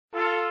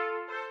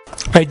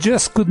I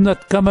just could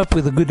not come up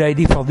with a good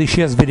idea for this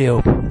year's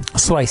video,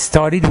 so I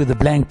started with a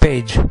blank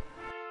page.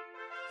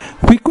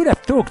 We could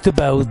have talked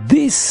about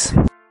this,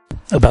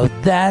 about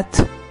that,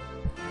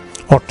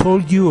 or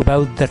told you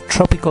about that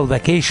tropical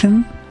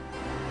vacation,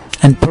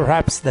 and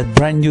perhaps that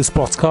brand new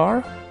sports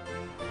car.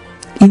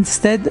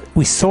 Instead,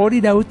 we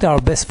sorted out our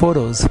best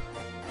photos.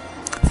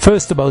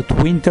 First about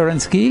winter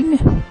and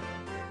skiing,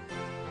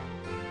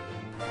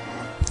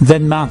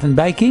 then mountain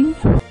biking,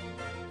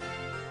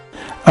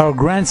 our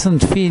grandson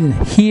Finn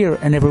here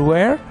and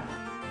everywhere,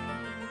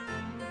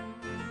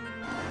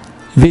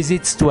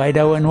 visits to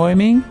Idaho and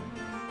Wyoming,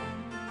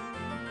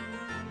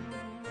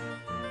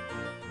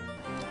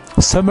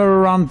 summer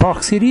around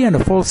Park City and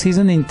a fall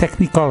season in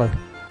Technicolor.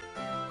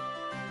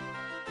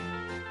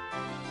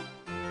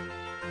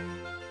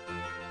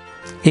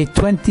 A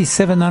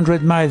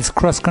 2,700 miles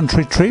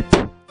cross-country trip,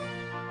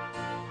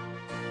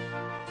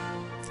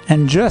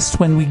 and just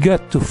when we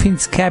got to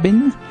Finn's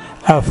cabin,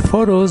 our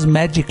photos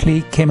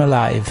magically came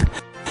alive.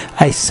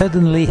 I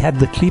suddenly had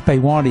the clip I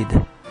wanted.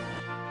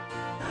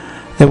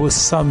 There was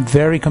some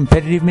very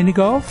competitive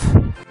mini-golf,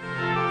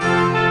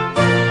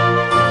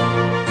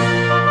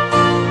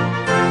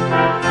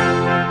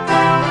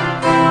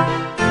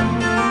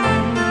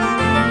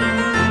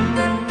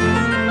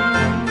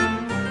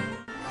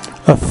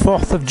 a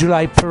 4th of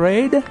July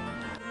parade,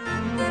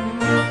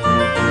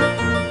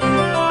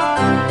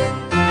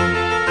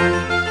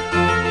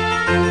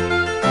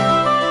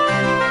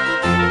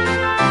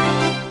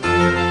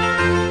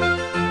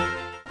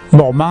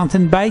 more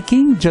mountain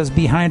biking just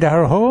behind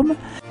our home,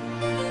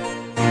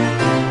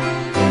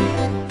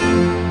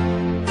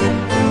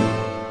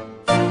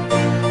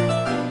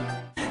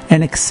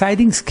 and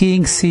exciting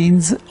skiing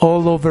scenes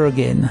all over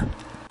again.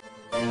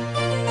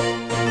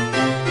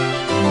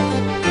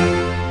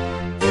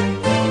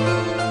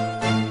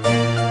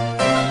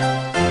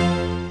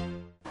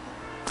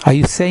 Are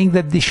you saying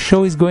that this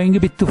show is going a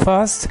bit too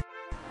fast?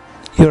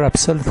 You're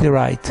absolutely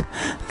right.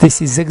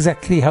 This is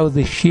exactly how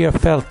this year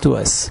felt to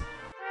us.